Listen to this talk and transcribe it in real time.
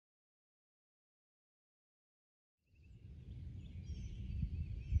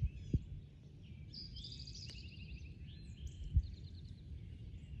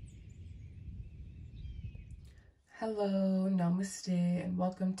Hello, Namaste, and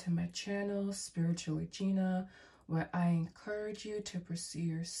welcome to my channel, Spiritually Gina, where I encourage you to pursue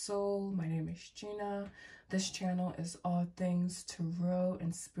your soul. My name is Gina. This channel is all things tarot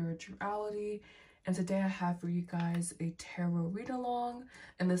and spirituality, and today I have for you guys a tarot read-along,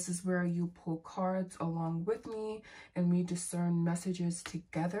 and this is where you pull cards along with me, and we discern messages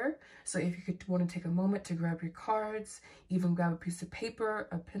together. So if you could want to take a moment to grab your cards, even grab a piece of paper,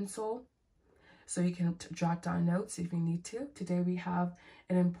 a pencil, so you can jot down notes if you need to. Today we have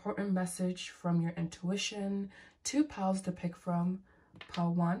an important message from your intuition, two piles to pick from,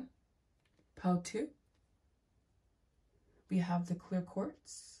 pile 1, pile 2. We have the clear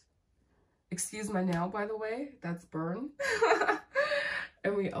quartz. Excuse my nail, by the way, that's burn.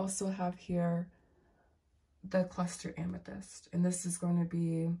 And we also have here the cluster amethyst. And this is going to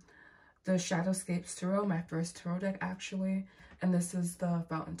be the Shadowscapes Tarot, my first tarot deck actually. And this is the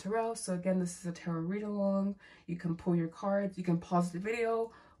Fountain Tarot. So again, this is a tarot read-along. You can pull your cards. You can pause the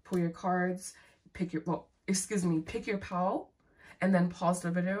video, pull your cards, pick your pile, and then pause the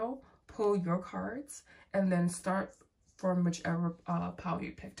video, pull your cards, and then start from whichever pile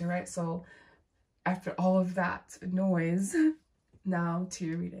you picked, all right? So after all of that noise, now to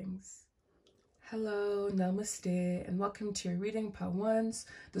your readings. Hello, Namaste, and welcome to your reading, pile 1s.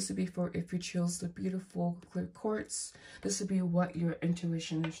 This would be for if you chose the beautiful clear quartz. This would be what your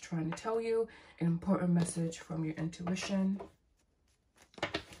intuition is trying to tell you, an important message from your intuition.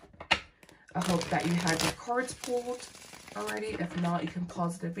 I hope that you had your cards pulled already. If not, you can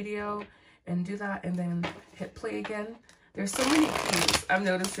pause the video and do that, and then hit play again. There's so many keys I'm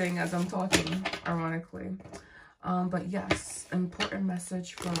noticing as I'm talking, ironically. But yes, important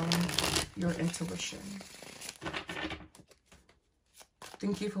message from your intuition.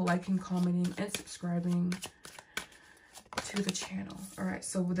 Thank you for liking, commenting, and subscribing to the channel. All right,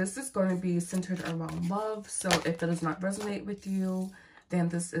 so this is going to be centered around love. So if it does not resonate with you, then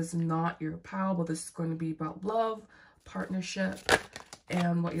this is not your pile, but this is going to be about love, partnership,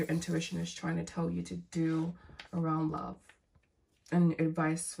 and what your intuition is trying to tell you to do around love. And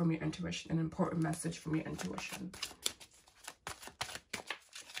advice from your intuition, an important message from your intuition.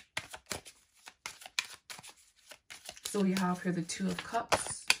 So we have here the 2 of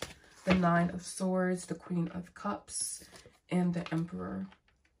Cups, the 9 of Swords, the Queen of Cups, and the Emperor.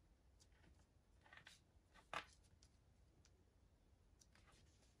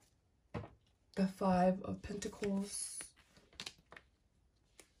 The 5 of Pentacles,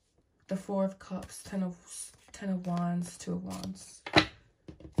 the 4 of Cups, 10 of Wands, 2 of Wands.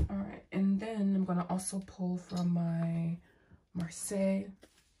 All right, and then I'm going to also pull from my Marseille.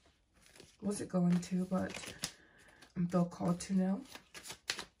 Was it going to, but I'm feel called to now.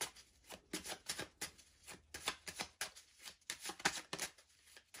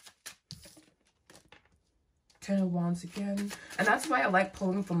 Ten of Wands again. And that's why I like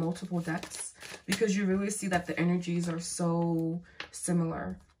pulling from multiple decks, because you really see that the energies are so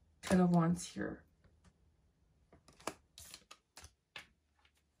similar. 10 of Wands here.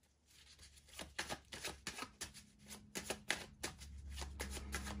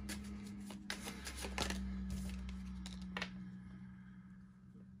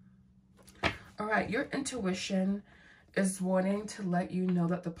 All right, your intuition is wanting to let you know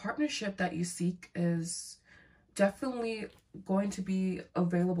that the partnership that you seek is definitely going to be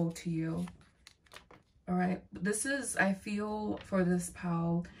available to you. All right, this is, I feel for this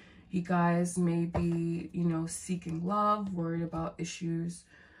pal, you guys may be, you know, seeking love, worried about issues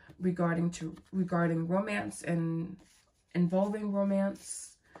regarding romance and involving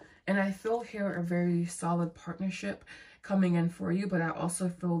romance. And I feel here a very solid partnership coming in for you, but I also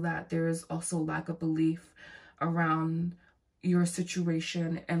feel that there is also lack of belief around your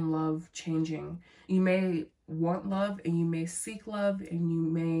situation and love changing. You may want love, and you may seek love, and you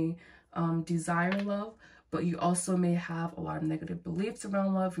may desire love, but you also may have a lot of negative beliefs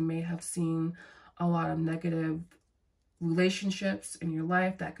around love. You may have seen a lot of negative relationships in your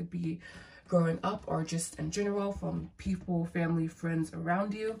life. That could be growing up or just in general from people, family, friends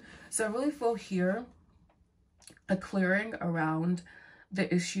around you. So I really feel here a clearing around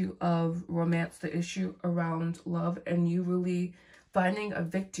the issue of romance, the issue around love, and you really finding a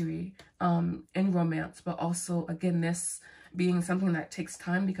victory in romance. But also, again, this being something that takes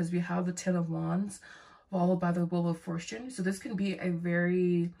time, because we have the 10 of Wands followed by the Wheel of Fortune. So this can be a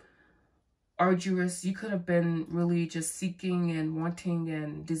very arduous, you could have been really just seeking and wanting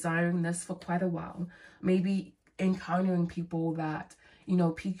and desiring this for quite a while. Maybe encountering people that, you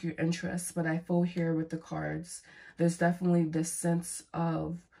know, pique your interest. But I feel here with the cards, there's definitely this sense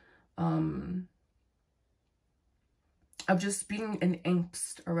of just being in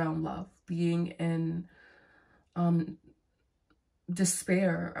angst around love, being in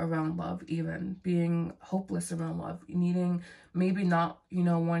despair around love, even being hopeless around love, needing, maybe not, you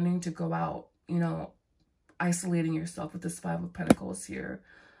know, wanting to go out, you know, isolating yourself with this Five of Pentacles here,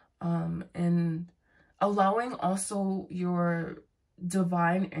 and allowing also your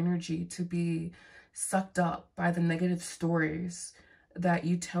divine energy to be sucked up by the negative stories that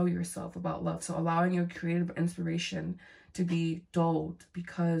you tell yourself about love. So allowing your creative inspiration to be dulled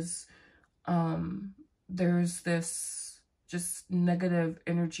because there's this just negative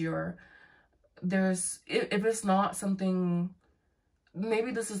energy, or there's, if it's not something,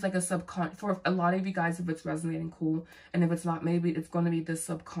 maybe this is like a subconscious, for a lot of you guys, if it's resonating, cool. And if it's not, maybe it's going to be this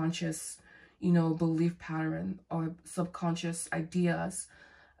subconscious, you know, belief pattern or subconscious ideas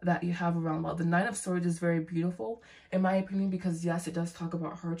that you have around love. The Nine of Swords is very beautiful, in my opinion, because yes, it does talk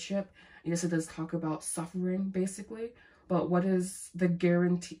about hardship. Yes, it does talk about suffering, basically. But what is the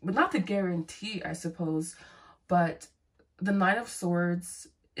guarantee? But not the guarantee, I suppose, but the Nine of Swords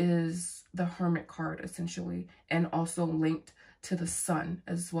is the Hermit card, essentially, and also linked to the Sun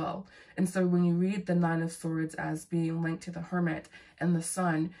as well. And so when you read the Nine of Swords as being linked to the Hermit and the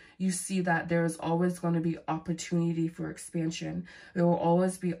Sun, you see that there is always going to be opportunity for expansion. There will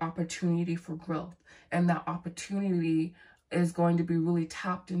always be opportunity for growth. And that opportunity is going to be really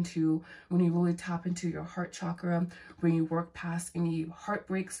tapped into when you really tap into your heart chakra, when you work past any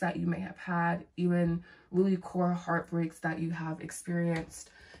heartbreaks that you may have had, even really core heartbreaks that you have experienced,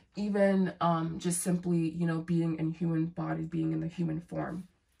 even just simply, you know, being in human body, being in the human form.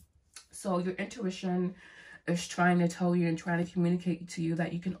 So your intuition is trying to tell you and trying to communicate to you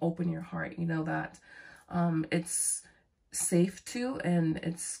that you can open your heart, you know, that it's safe to, and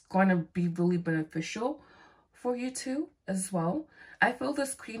it's going to be really beneficial for you too as well. I feel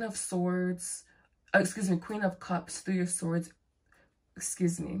this Queen of Swords, Queen of Cups, Three of Swords,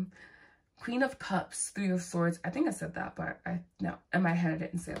 Queen of Cups, Three of Swords. I think I said that, but no, in my head I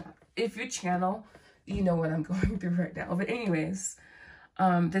didn't say that. If you channel, you know what I'm going through right now. But anyways,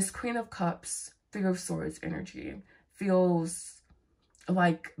 this Queen of Cups, Three of Swords energy feels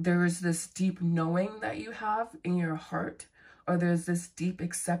like there's this deep knowing that you have in your heart, or there's this deep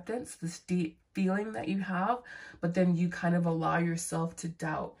acceptance, this deep feeling that you have, but then you kind of allow yourself to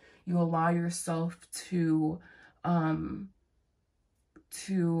doubt. You allow yourself to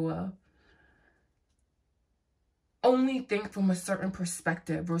only think from a certain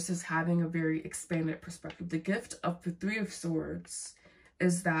perspective versus having a very expanded perspective. The gift of the Three of Swords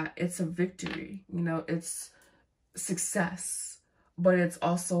is that it's a victory, you know, it's success, but it's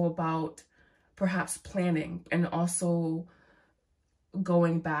also about perhaps planning and also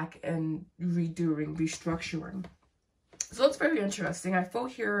going back and redoing, restructuring. So it's very interesting. I feel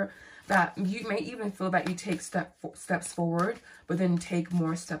here that you may even feel that you take steps forward, but then take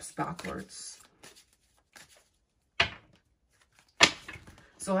more steps backwards.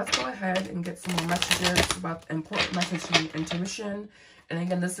 So let's go ahead and get some more messages about the important message from your intuition. And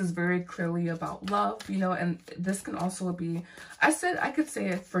again, this is very clearly about love, you know, and this can also be, I could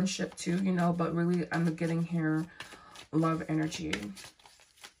say a friendship too, you know, but really I'm getting here love energy.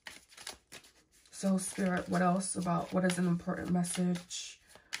 So Spirit, what else about, what is an important message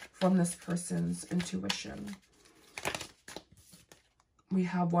from this person's intuition? We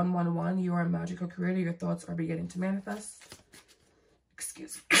have 111. You are a magical creator. Your thoughts are beginning to manifest.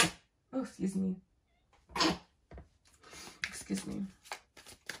 Excuse me. Oh, excuse me. Excuse me.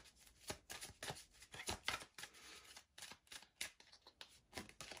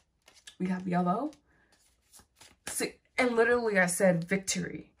 We have yellow. And literally I said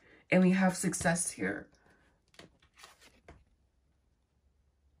victory. And we have success here.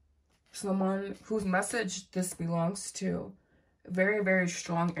 Someone whose message this belongs to. Very, very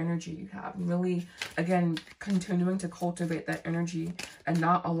strong energy you have. Really, again, continuing to cultivate that energy and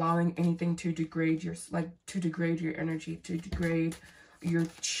not allowing anything to degrade your, degrade your energy, to degrade your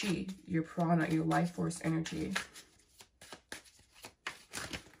chi, your prana, your life force energy.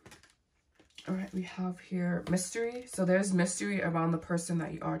 All right, we have here mystery. So there's mystery around the person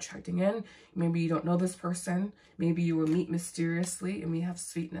that you are attracting in. Maybe you don't know this person. Maybe you will meet mysteriously. And we have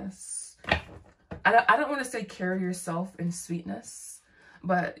sweetness. I don't want to say carry yourself in sweetness,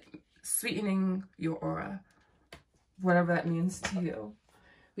 but sweetening your aura, whatever that means to you.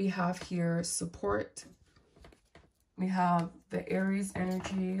 We have here support. We have the Aries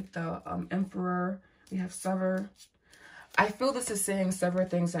energy, the Emperor. We have sever. I feel this is saying sever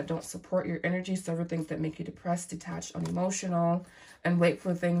things that don't support your energy, sever things that make you depressed, detached, unemotional, and wait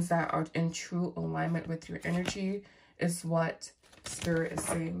for things that are in true alignment with your energy is what Spirit is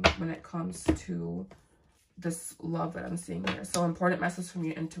saying when it comes to this love that I'm seeing here. So important message from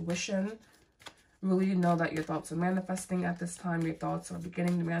your intuition. Really know that your thoughts are manifesting at this time. Your thoughts are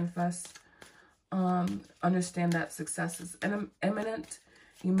beginning to manifest. Understand that success is imminent.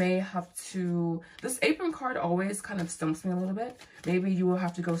 You may have to, this apron card always kind of stumps me a little bit. Maybe you will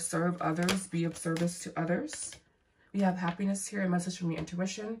have to go serve others, be of service to others. We have happiness here, a message from your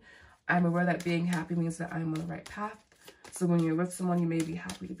intuition. I'm aware that being happy means that I'm on the right path. So when you're with someone, you may be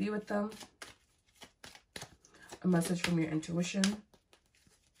happy to be with them. A message from your intuition.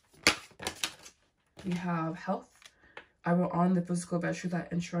 We have health. I will honor the physical virtue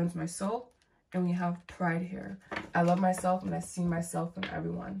that enshrines my soul. And we have pride here. I love myself and I see myself in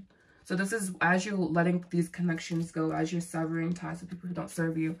everyone. So this is as you're letting these connections go, as you're severing ties with people who don't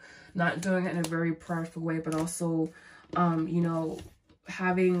serve you, not doing it in a very prideful way, but also, you know,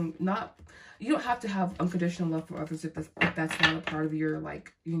 having not, you don't have to have unconditional love for others if that's not a part of your,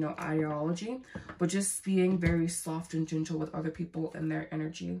 like, you know, ideology, but just being very soft and gentle with other people and their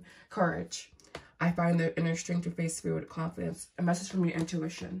energy. Courage. I find their inner strength to face fear with confidence. A message from your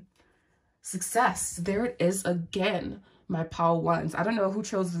intuition. Success. There it is again, my pile ones. I don't know who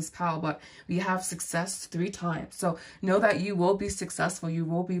chose this pile, but we have success 3 times. So know that you will be successful. You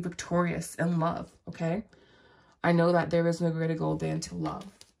will be victorious in love, okay? I know that there is no greater goal than to love.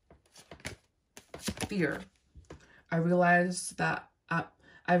 Fear. I realize that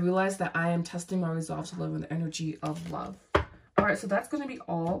I am testing my resolve to live in the energy of love. All right, so that's going to be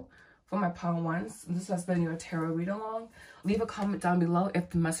all for my pile ones. This has been your tarot read along. Leave a comment down below if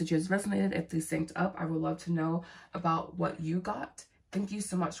the messages resonated, if they synced up. I would love to know about what you got. Thank you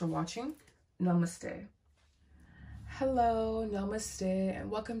so much for watching. Namaste. Hello, namaste, and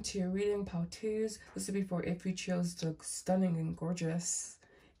welcome to your reading, pile 2s. This will be for if you chose the stunning and gorgeous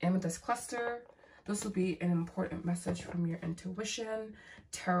amethyst cluster. This will be an important message from your intuition,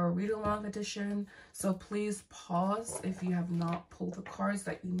 tarot read-along edition. So please pause if you have not pulled the cards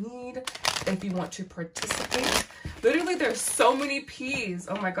that you need, if you want to participate. Literally, there's so many P's.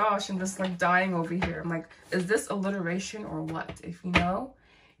 Oh my gosh, I'm just like dying over here. I'm like, is this alliteration or what? If you know,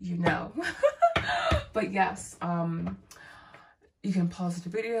 you know. But yes, you can pause the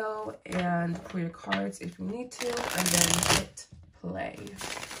video and pull your cards if you need to, and then hit play.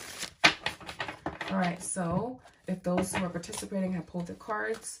 All right, so if those who are participating have pulled the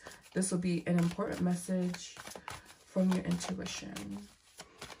cards, this will be an important message from your intuition.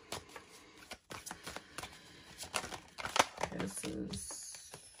 This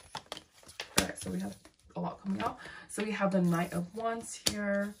is, all right, so we have a lot coming out. So we have the Knight of Wands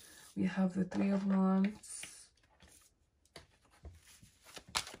here. We have the 3 of Wands.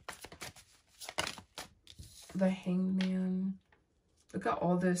 The Hangman. Look at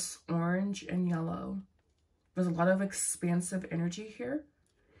all this orange and yellow. There's a lot of expansive energy here.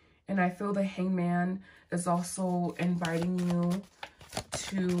 And I feel the Hangman is also inviting you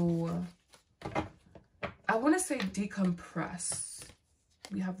to, I want to say, decompress.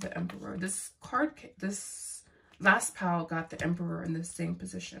 We have the Emperor. This card, this last pile got the Emperor in the same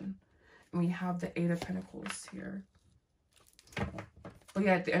position. And we have the 8 of Pentacles here. But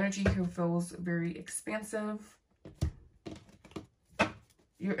yeah, the energy here feels very expansive.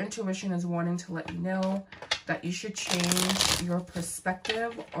 Your intuition is wanting to let you know that you should change your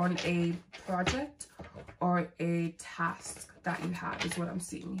perspective on a project or a task that you have, is what I'm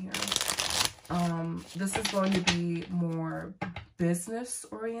seeing here. This is going to be more business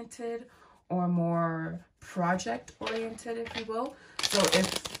oriented or more project oriented, if you will. So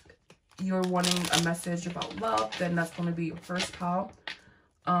if you're wanting a message about love, then that's going to be your first pile.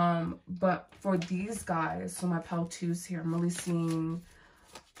 But for these guys, so my pile 2s here, I'm really seeing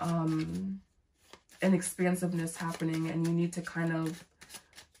an expansiveness happening, and you need to kind of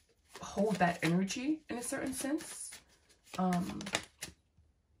hold that energy in a certain sense.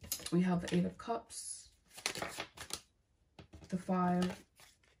 We have the 8 of Cups, the 5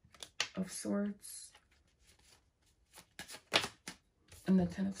 of Swords, and the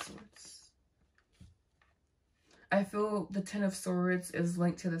 10 of Swords. I feel the 10 of Swords is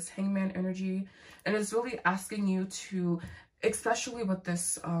linked to this Hangman energy, and it's really asking you to, especially with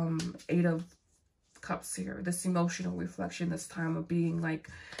this 8 of Cups here, this emotional reflection, this time of being like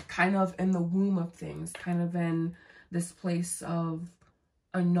kind of in the womb of things, kind of in this place of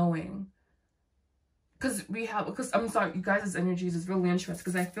unknowing. Because I'm sorry, you guys' energies is really interesting,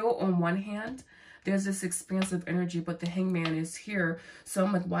 because I feel on one hand there's this expansive energy, but the Hangman is here. So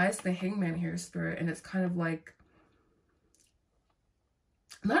I'm like, why is the Hangman here, Spirit? And it's kind of like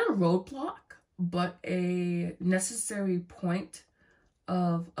not a roadblock, but a necessary point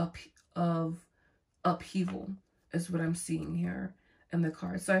of upheaval is what I'm seeing here. in the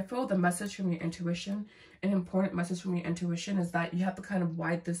card. So I feel the message from your intuition, an important message from your intuition, is that you have to kind of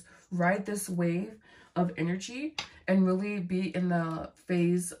ride this wave of energy and really be in the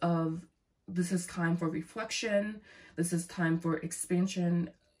phase of, this is time for reflection. This is time for expansion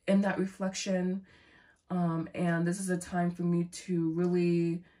in that reflection. And this is a time for me to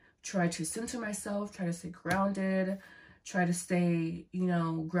really try to center myself, try to stay grounded, try to stay, you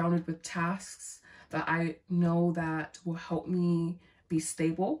know, grounded with tasks that I know that will help me be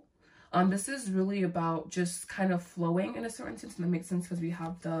stable. This is really about just kind of flowing in a certain sense, and that makes sense because we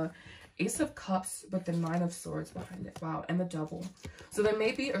have the Ace of Cups with the Nine of Swords behind it. Wow, and the Devil. So there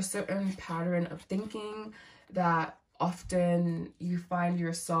may be a certain pattern of thinking that often you find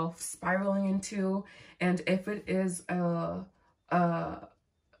yourself spiraling into, and if it is a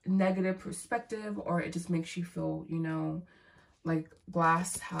negative perspective, or it just makes you feel, you know, like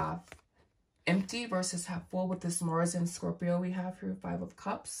glass half empty versus half full with this Mars and Scorpio we have here, Five of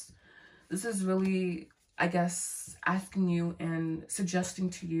Cups. This is really, I guess, asking you and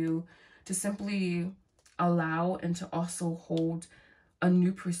suggesting to you to simply allow and to also hold a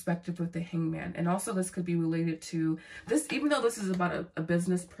new perspective with the Hangman. And also this could be related to this, even though this is about a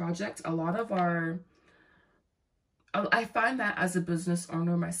business project, a lot of I find that as a business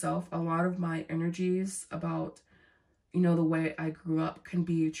owner myself, a lot of my energies about, you know, the way I grew up can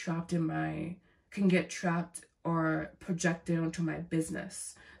get trapped or projected onto my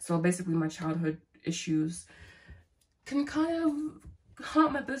business. So basically my childhood issues can kind of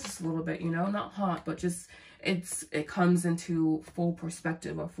haunt my business a little bit, you know, not haunt, but just it comes into full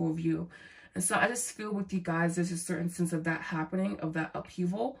perspective or full view. And so I just feel with you guys, there's a certain sense of that happening, of that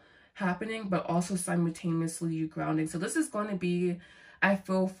upheaval happening, but also simultaneously you grounding. So this is going to be, I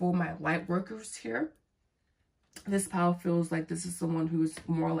feel, for my light workers here. This pile feels like this is someone who's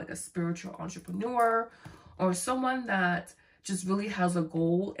more like a spiritual entrepreneur, or someone that just really has a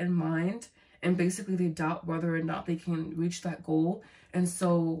goal in mind, and basically they doubt whether or not they can reach that goal. And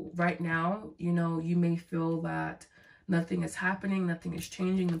so right now, you know, you may feel that nothing is happening, nothing is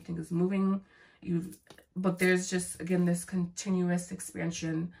changing, nothing is moving. But there's just, again, this continuous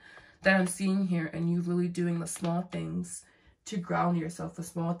expansion that I'm seeing here, and you really doing the small things to ground yourself, the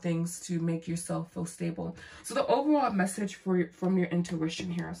small things to make yourself feel stable. So the overall message from your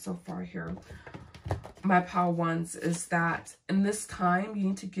intuition here so far here, my pile ones, is that in this time you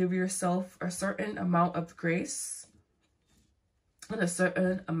need to give yourself a certain amount of grace and a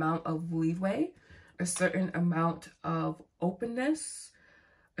certain amount of leeway, a certain amount of openness,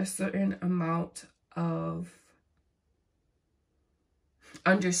 a certain amount of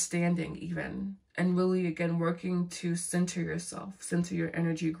understanding even, and really, again, working to center yourself, center your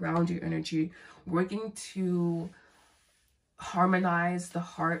energy, ground your energy, working to harmonize the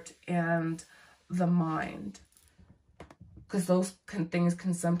heart and the mind, because those things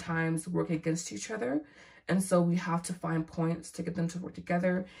can sometimes work against each other. And so we have to find points to get them to work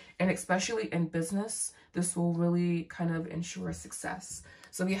together. And especially in business, this will really kind of ensure success.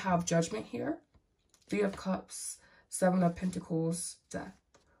 So we have Judgment here, Three of Cups, Seven of Pentacles, Death,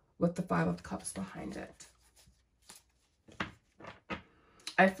 with the Five of Cups behind it.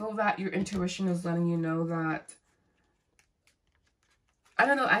 I feel that your intuition is letting you know that, I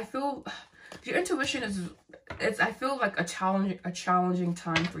don't know, I feel your intuition is, I feel like a challenging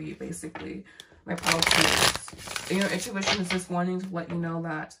time for you, basically, my politics. And your intuition is just wanting to let you know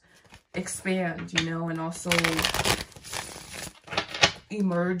that expand, you know, and also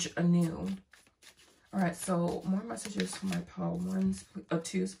emerge anew. All right, so more messages for my pile ones,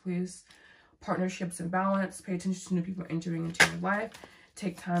 twos, please. Partnerships and balance. Pay attention to new people entering into your life.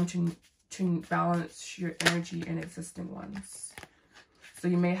 Take time to balance your energy and existing ones. So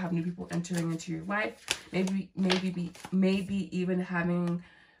you may have new people entering into your life. Maybe even having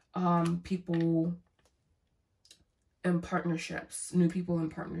people in partnerships, new people in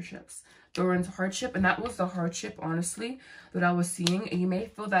partnerships. They're into hardship, and that was the hardship, honestly, that I was seeing. And you may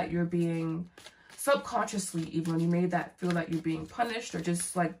feel that you're being, subconsciously even, you may feel that you're being punished, or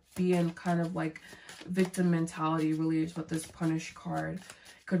just like being kind of like victim mentality really is what this punish card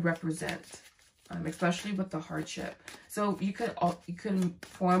could represent, especially with the hardship. So you could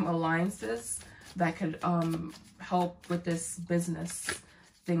form alliances that could help with this business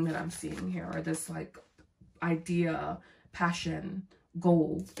thing that I'm seeing here, or this like idea, passion,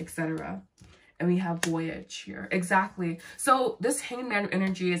 goal, etc. And we have Voyage here. Exactly. So this Hangman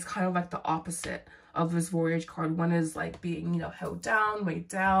energy is kind of like the opposite of this Voyage card. One is like being, you know, held down, weighed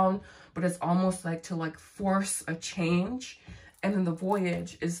down, but it's almost like to like force a change. And then the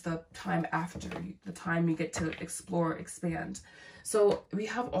Voyage is the time after, the time you get to explore, expand. So we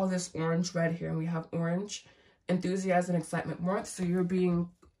have all this orange red here, and we have orange enthusiasm, excitement, warmth. So you're being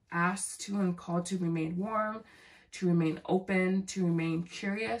asked to and called to remain warm, to remain open, to remain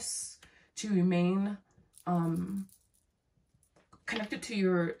curious, to remain connected to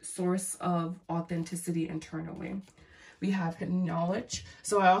your source of authenticity internally. We have hidden knowledge.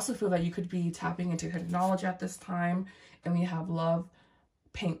 So I also feel that you could be tapping into hidden knowledge at this time. And we have love,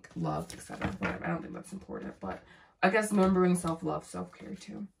 pink, love, etc. Whatever. I don't think that's important, but I guess remembering self-love, self-care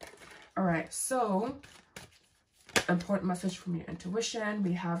too. All right, so important message from your intuition.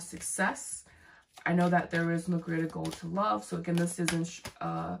 We have success. I know that there is no greater goal to love. So again, this isn't,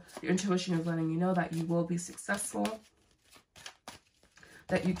 your intuition is letting you know that you will be successful,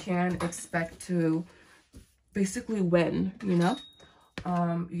 that you can expect to basically win, you know.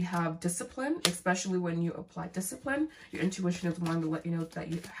 You have discipline, especially when you apply discipline. Your intuition is wanting to let you know that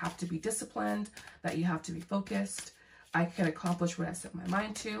you have to be disciplined, that you have to be focused. I can accomplish what I set my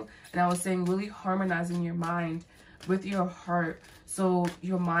mind to. And I was saying really harmonizing your mind with your heart, so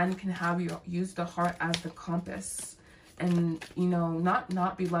your mind can have you use the heart as the compass, and you know,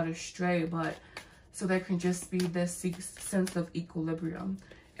 not be led astray, but so there can just be this sense of equilibrium.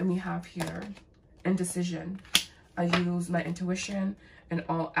 And we have here indecision. I use my intuition in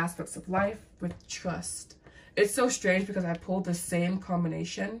all aspects of life with trust. It's so strange because I pulled the same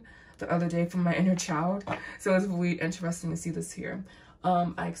combination the other day from my inner child, so it's really interesting to see this here.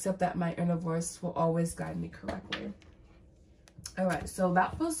 I accept that my inner voice will always guide me correctly. All right, so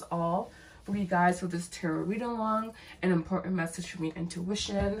that was all for you guys for this tarot read along, an important message from your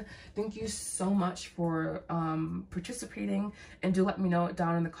intuition. Thank you so much for participating, and do let me know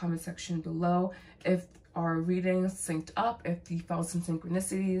down in the comment section below if our readings synced up, if you found some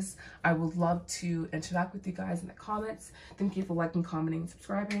synchronicities. I would love to interact with you guys in the comments. Thank you for liking, commenting, and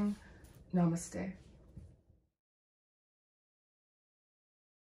subscribing. Namaste.